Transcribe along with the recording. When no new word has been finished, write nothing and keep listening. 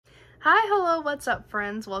Hi, hello, what's up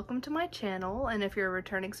friends? Welcome to my channel, and if you're a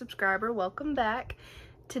returning subscriber, welcome back.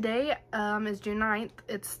 Today is June 9th.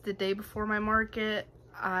 It's the day before my market.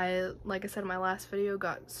 Like I said in my last video,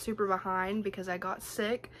 got super behind because I got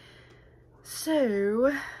sick.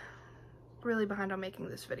 So, really behind on making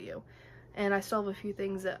this video. And I still have a few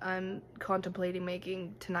things that I'm contemplating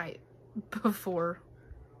making tonight before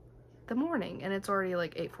the morning, and it's already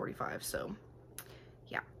like 8:45, so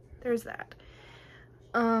yeah, there's that.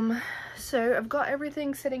 So I've got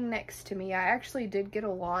everything sitting next to me. I actually did get a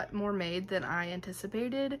lot more made than I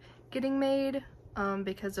anticipated getting made,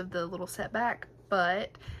 because of the little setback,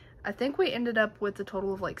 but I think we ended up with a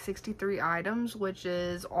total of like 63 items, which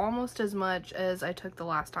is almost as much as I took the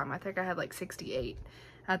last time. I think I had like 68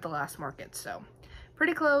 at the last market, so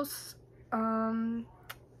pretty close. And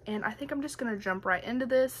I think I'm just gonna jump right into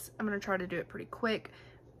this. I'm gonna try to do it pretty quick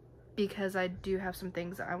because I do have some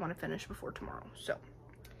things that I want to finish before tomorrow, so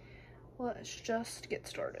let's just get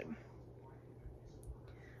started.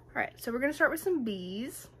 Alright, so we're going to start with some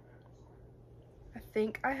bees. I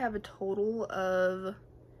think I have a total of,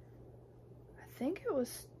 I think it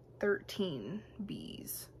was 13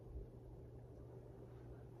 bees.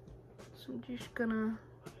 So I'm just gonna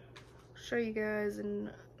show you guys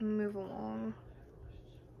and move along.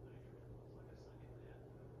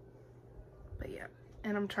 But yeah,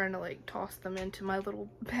 and I'm trying to like toss them into my little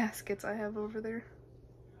baskets I have over there.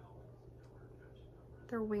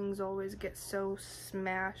 Their wings always get so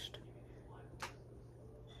smashed.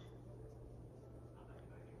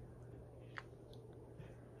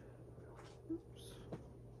 Oops.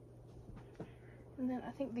 And then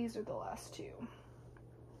I think these are the last two.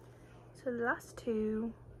 So the last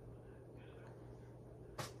two.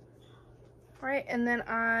 Right, and then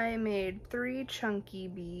I made 3 chunky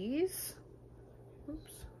bees.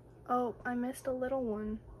 Oops. Oh, I missed a little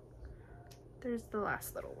one. There's the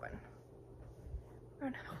last little one. Oh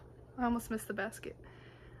no, I almost missed the basket.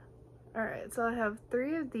 Alright, so I have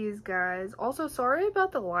 3 of these guys. Also, sorry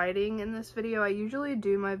about the lighting in this video. I usually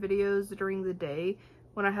do my videos during the day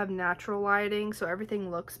when I have natural lighting, so everything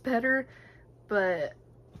looks better. But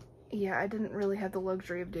yeah, I didn't really have the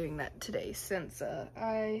luxury of doing that today since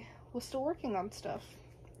I was still working on stuff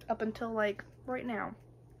up until like right now.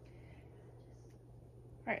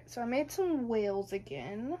 Alright, so I made some whales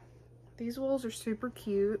again. These whales are super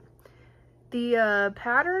cute. The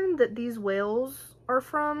pattern that these whales are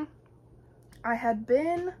from, I had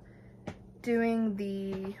been doing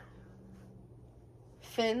the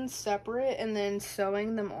fins separate and then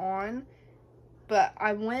sewing them on, but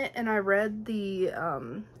I went and I read the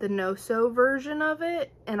no-sew version of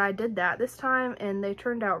it, and I did that this time, and they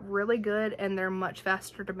turned out really good, and they're much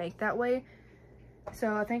faster to make that way.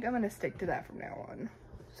 So I think I'm going to stick to that from now on,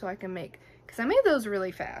 so I can make, because I made those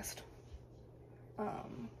really fast.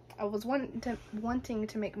 I was wanting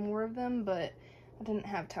to make more of them, but I didn't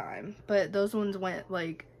have time. But those ones went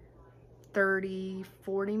like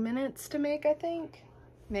 30-40 minutes to make, I think.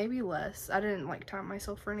 Maybe less. I didn't like time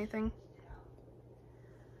myself for anything.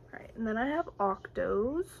 Alright, and then I have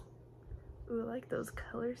octos. Ooh, I like those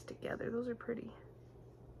colors together. Those are pretty.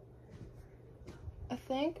 I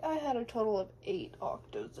think I had a total of 8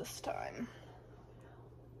 octos this time.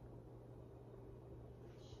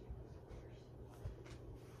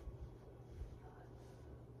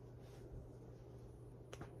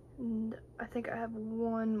 And I think I have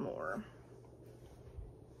 1 more.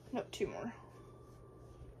 No, 2 more.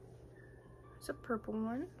 It's a purple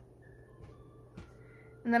one.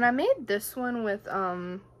 And then I made this one with,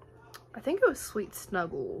 I think it was Sweet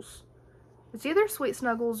Snuggles. It's either Sweet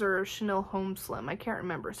Snuggles or Chanel Home Slim. I can't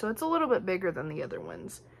remember. So it's a little bit bigger than the other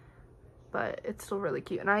ones. But it's still really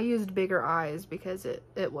cute. And I used bigger eyes because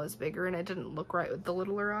it was bigger and it didn't look right with the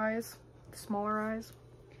littler eyes. The smaller eyes.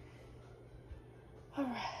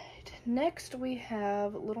 Alright. Next we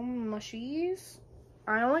have little mushies.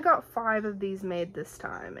 I only got 5 of these made this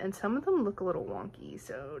time, and some of them look a little wonky,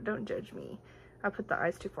 so don't judge me. I put the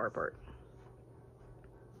eyes too far apart.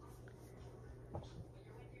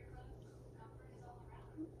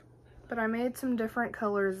 But I made some different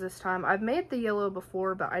colors this time. I've made the yellow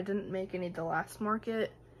before, but I didn't make any the last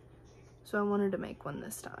market, so I wanted to make one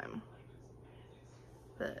this time.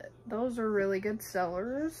 But those are really good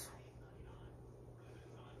sellers.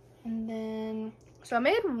 And then, so I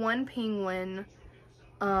made 1 penguin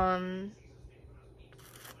for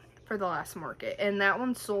the last market, and that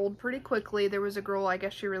one sold pretty quickly. There was a girl, I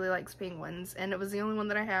guess she really likes penguins, and it was the only one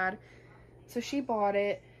that I had, so she bought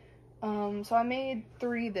it. So I made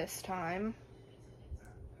 3 this time.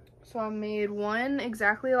 So I made 1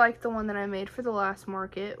 exactly like the one that I made for the last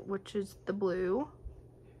market, which is the blue.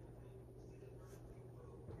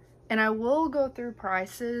 And I will go through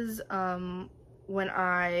prices when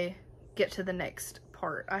I get to the next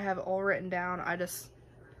part. I have it all written down.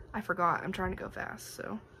 I forgot. I'm trying to go fast,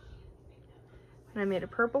 so. And I made a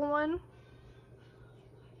purple one.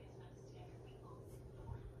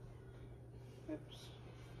 Oops.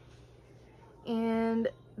 And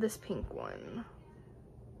this pink one.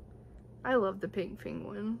 I love the pink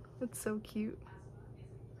penguin. It's so cute.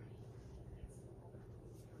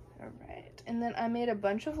 Alright, and then I made a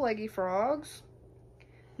bunch of leggy frogs.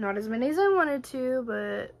 Not as many as I wanted to,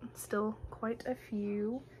 but still quite a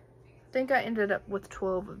few. I think I ended up with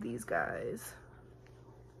 12 of these guys.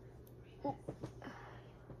 Ooh.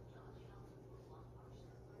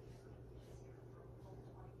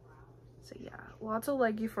 So yeah, lots of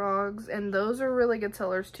leggy frogs, and those are really good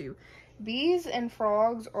sellers too. Bees and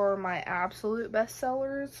frogs are my absolute best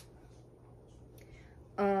sellers.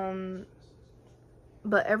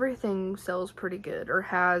 But everything sells pretty good, or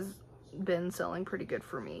has been selling pretty good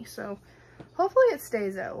for me, so hopefully it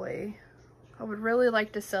stays that way. I would really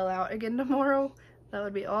like to sell out again tomorrow. That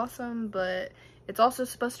would be awesome, but it's also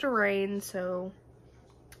supposed to rain, so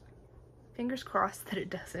fingers crossed that it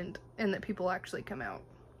doesn't and that people actually come out.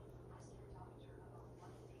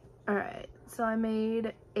 Alright, so I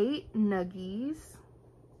made 8 nuggies.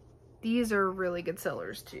 These are really good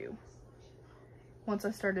sellers too. Once I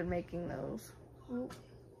started making those. Ooh,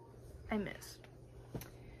 I missed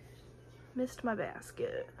my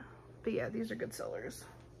basket. But yeah, these are good sellers.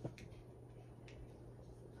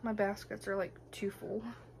 My baskets are like too full.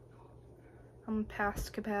 I'm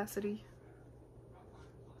past capacity.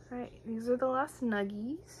 Alright, these are the last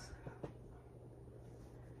nuggies.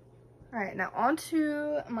 Alright, now on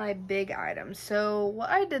to my big items. So what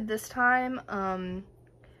I did this time,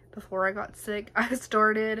 before I got sick, I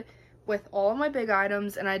started with all of my big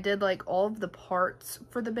items, and I did like all of the parts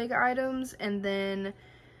for the big items, and then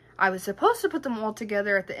I was supposed to put them all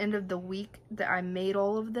together at the end of the week that I made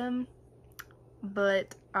all of them,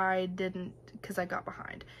 but I didn't because I got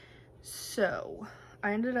behind. So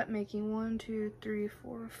I ended up making 1, 2, 3,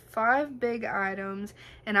 4, 5 big items,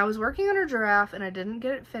 and I was working on a giraffe and I didn't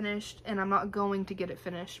get it finished, and I'm not going to get it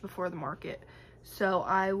finished before the market. So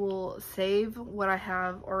I will save what I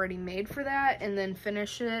have already made for that and then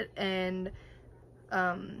finish it and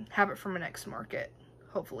have it for my next market.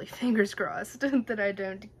 Hopefully, fingers crossed, that I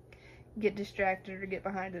don't get distracted or get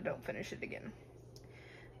behind and don't finish it again.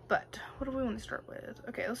 But what do we want to start with?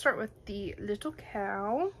 Okay, let's start with the little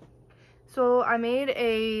cow. So I made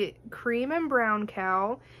a cream and brown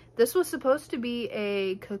cow. This was supposed to be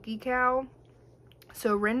a cookie cow.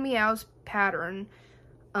 So Ren Meow's pattern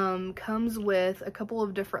comes with a couple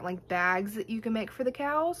of different like bags that you can make for the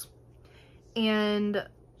cows, and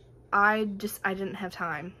I didn't have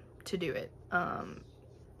time to do it,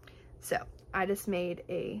 so I just made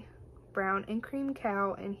a brown and cream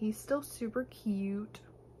cow, and he's still super cute,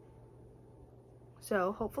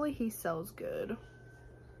 so hopefully he sells good.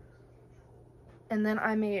 And then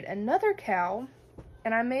I made another cow,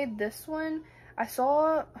 and I made this one. I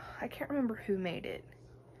can't remember who made it.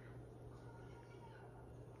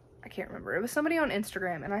 I can't remember. It was somebody on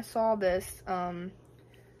Instagram, and I saw this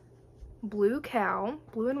blue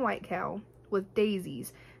and white cow with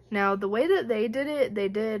daisies. Now, the way that they did it, they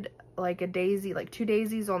did like a daisy, like 2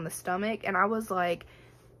 daisies on the stomach, and I was like,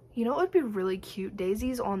 you know, it would be really cute,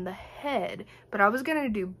 daisies on the head, but I was gonna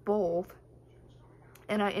do both,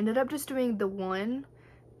 and I ended up just doing the one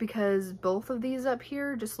because both of these up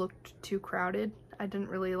here just looked too crowded. I didn't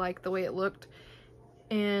really like the way it looked,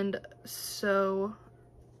 and so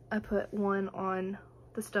I put one on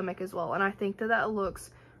the stomach as well, and I think that that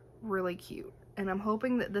looks really cute, and I'm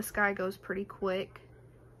hoping that this guy goes pretty quick.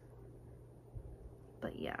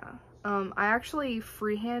 But yeah, I actually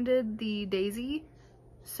freehanded the daisy,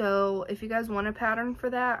 so if you guys want a pattern for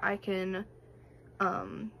that, I can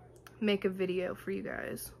make a video for you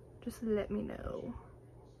guys. Just let me know.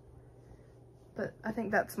 But I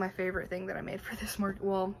think that's my favorite thing that I made for this market.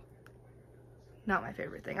 Well, not my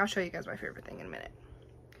favorite thing. I'll show you guys my favorite thing in a minute.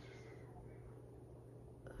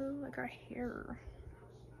 Oh, I got hair.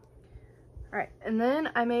 Alright, and then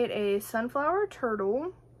I made a sunflower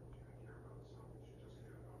turtle,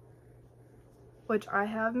 which I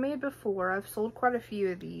have made before. I've sold quite a few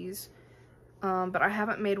of these, but I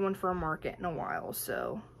haven't made one for a market in a while,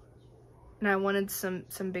 so. And I wanted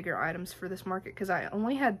some bigger items for this market because I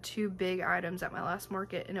only had 2 big items at my last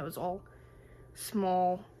market, and it was all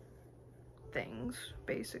small things,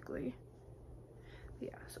 basically.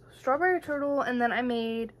 Yeah, so strawberry turtle, and then I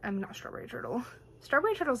made, not strawberry turtle.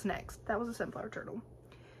 Strawberry turtle's next. That was a sunflower turtle.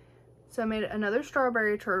 So I made another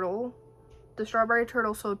strawberry turtle. the strawberry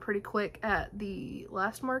turtle sold pretty quick at the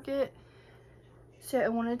last market. So I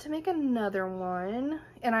wanted to make another one,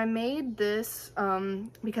 and I made this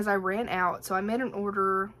because I ran out. So I made an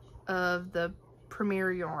order of the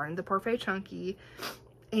Premier yarn, the Parfait Chunky,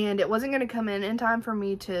 and it wasn't going to come in time for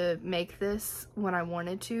me to make this when I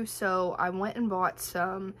wanted to. So I went and bought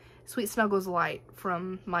some Sweet Snuggles Light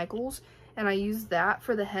from Michaels, and I used that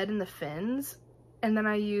for the head and the fins. And then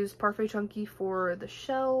I used Parfait Chunky for the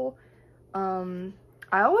shell.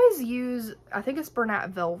 I always use, I think it's Bernat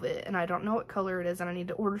Velvet, and I don't know what color it is, and I need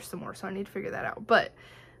to order some more, so I need to figure that out. But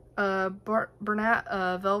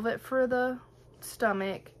Bernat Velvet for the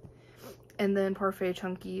stomach, and then Parfait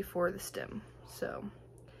Chunky for the stem. So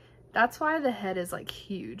that's why the head is like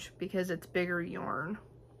huge, because it's bigger yarn.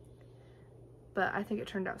 But I think it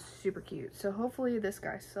turned out super cute. So hopefully this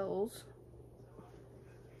guy sells.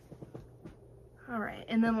 Alright,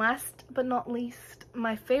 and then last but not least,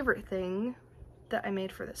 my favorite thing that I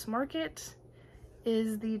made for this market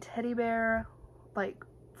is the teddy bear, like,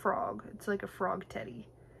 frog. It's like a frog teddy.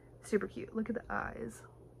 Super cute. Look at the eyes.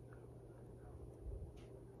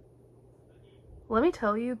 Let me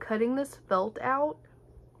tell you, cutting this felt out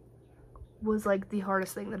was like the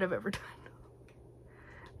hardest thing that I've ever done.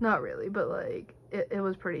 Not really, but like, it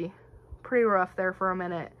was pretty rough there for a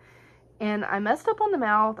minute. And I messed up on the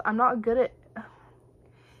mouth. I'm not good at,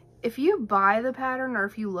 if you buy the pattern or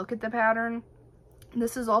if you look at the pattern,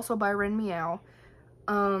 this is also by Ren Meow.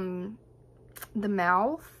 The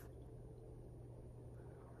mouth,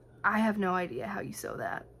 I have no idea how you sew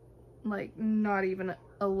that. Like, not even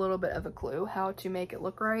a little bit of a clue how to make it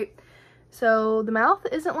look right. So the mouth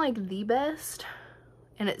isn't like the best,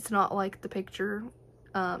 and it's not like the picture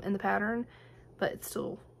in the pattern, but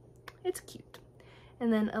it's cute.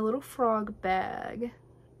 And then a little frog bag,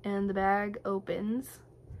 and the bag opens.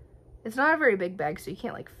 It's not a very big bag, so you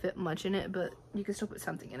can't like fit much in it, but you can still put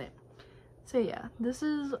something in it. So yeah, this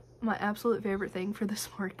is my absolute favorite thing for this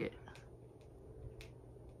market.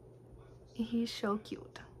 He's so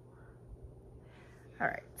cute.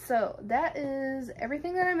 Alright, so that is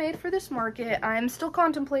everything that I made for this market. I'm still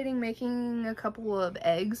contemplating making a couple of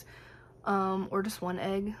eggs, or just one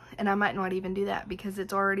egg, and I might not even do that because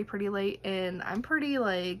it's already pretty late and I'm pretty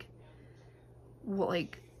like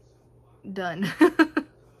done.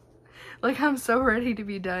 Like, I'm so ready to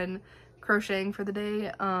be done crocheting for the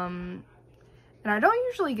day. And I don't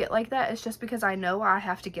usually get like that. It's just because I know I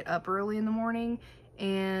have to get up early in the morning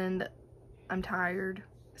and I'm tired,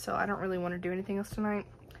 so I don't really want to do anything else tonight.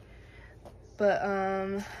 But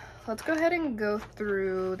let's go ahead and go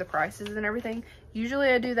through the prices and everything. Usually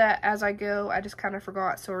I do that as I go. I just kind of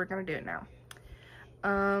forgot, so we're gonna do it now.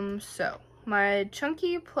 So my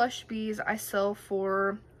chunky plush bees I sell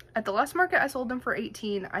for, at the last market I sold them for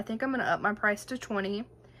 $18. I think I'm gonna up my price to $20.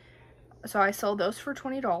 So I sell those for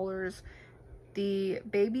 $20. The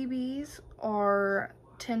baby bees are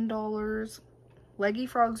 $10. Leggy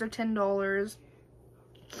frogs are $10.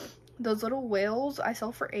 Those little whales I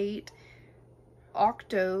sell for $8.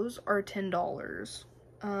 Octos are $10.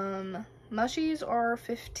 Mushies are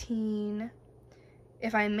 $15.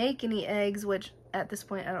 If I make any eggs, which at this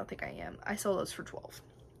point I don't think I am, I sell those for $12.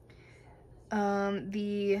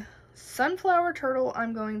 The sunflower turtle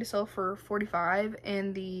I'm going to sell for $45,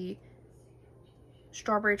 and the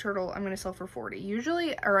strawberry turtle I'm going to sell for $40.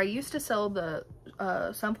 Usually, or I used to sell the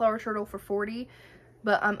sunflower turtle for $40,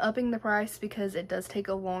 but I'm upping the price because it does take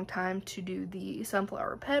a long time to do the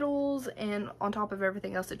sunflower petals, and on top of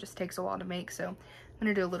everything else, it just takes a while to make, so I'm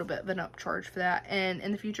going to do a little bit of an upcharge for that. And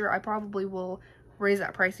in the future, I probably will raise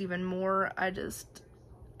that price even more. I just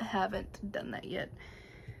haven't done that yet.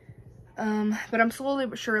 But I'm slowly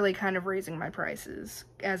but surely kind of raising my prices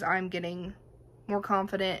as I'm getting more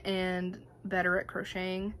confident and better at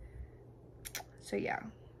crocheting. So yeah,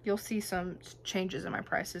 you'll see some changes in my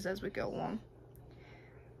prices as we go along.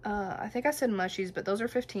 I think I said mushies, but those are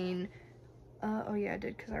 $15. Oh yeah, I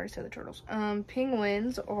did, because I already said the turtles.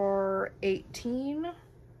 Penguins are $18.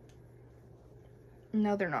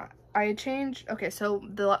 No, they're not. I changed. Okay, so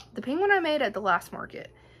the penguin I made at the last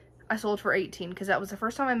market, I sold for $18 because that was the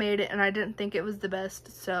first time I made it and I didn't think it was the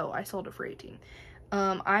best, so I sold it for $18.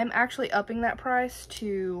 I'm actually upping that price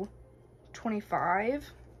to $25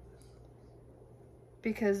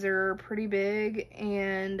 because they're pretty big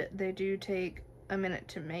and they do take a minute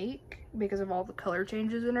to make because of all the color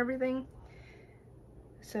changes and everything.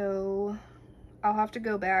 So I'll have to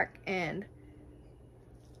go back and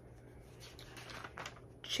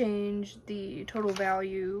change the total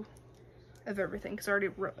value of everything because I already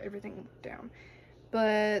wrote everything down.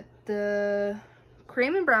 But the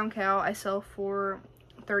cream and brown cow I sell for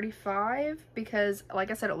 $35 because,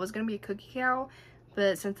 like I said, it was going to be a cookie cow,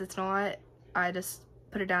 but since it's not, I just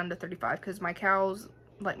put it down to $35 because my cows,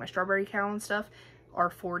 like my strawberry cow and stuff, are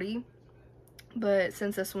 $40. But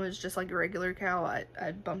since this one was just like a regular cow,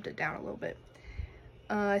 I bumped it down a little bit.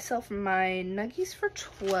 I sell for my nuggies for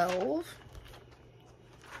 $12.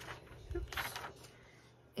 Oops.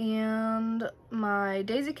 And my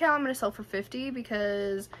Daisy cow I'm going to sell for $50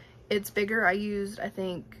 because it's bigger. I used, I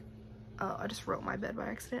think, I just wrote my bed by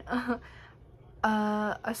accident.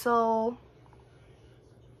 I sell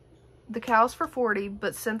the cows for $40,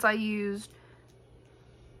 but since I used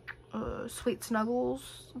Sweet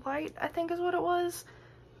Snuggles White, I think is what it was,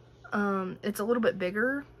 it's a little bit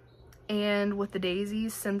bigger. And with the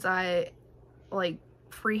daisies, since I like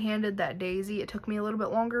free-handed that daisy, it took me a little bit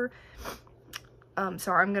longer.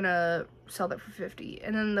 So I'm gonna sell that for $50.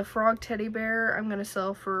 And then the frog teddy bear I'm gonna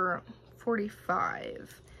sell for $45.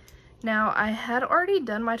 Now I had already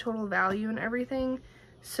done my total value and everything,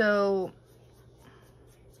 so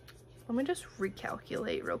let me just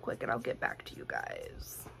recalculate real quick and I'll get back to you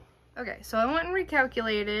guys. Okay, so I went and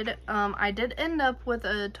recalculated. I did end up with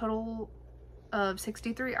a total of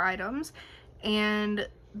 63 items, and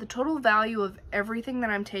the total value of everything that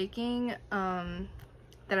I'm taking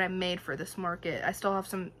that I made for this market, I still have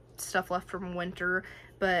some stuff left from winter,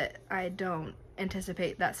 but I don't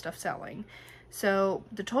anticipate that stuff selling. So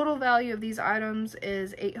the total value of these items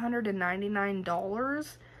is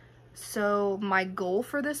 $899. So my goal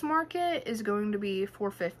for this market is going to be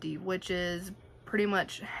 $450, which is pretty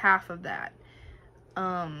much half of that.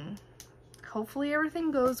 Hopefully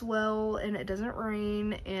everything goes well and it doesn't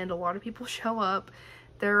rain and a lot of people show up.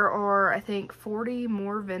 There are, I think, 40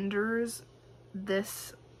 more vendors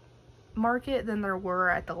this market than there were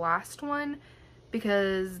at the last one,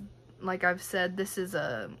 because like I've said, this is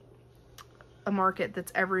a market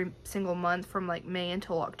that's every single month from like May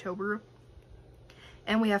until October,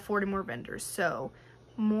 and we have 40 more vendors, so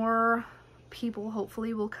more people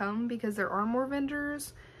hopefully will come because there are more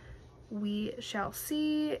vendors. We shall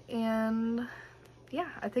see. And yeah,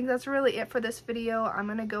 I think that's really it for this video. I'm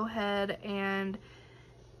gonna go ahead and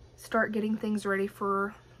start getting things ready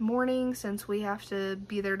for morning since we have to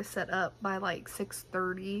be there to set up by like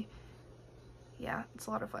 6:30. Yeah, it's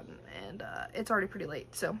a lot of fun, and it's already pretty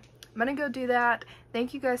late, so I'm gonna go do that.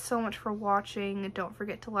 Thank you guys so much for watching. Don't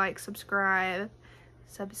forget to like, subscribe,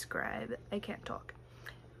 I can't talk.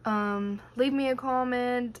 Leave me a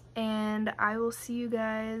comment, and I will see you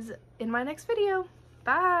guys in my next video.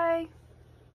 Bye!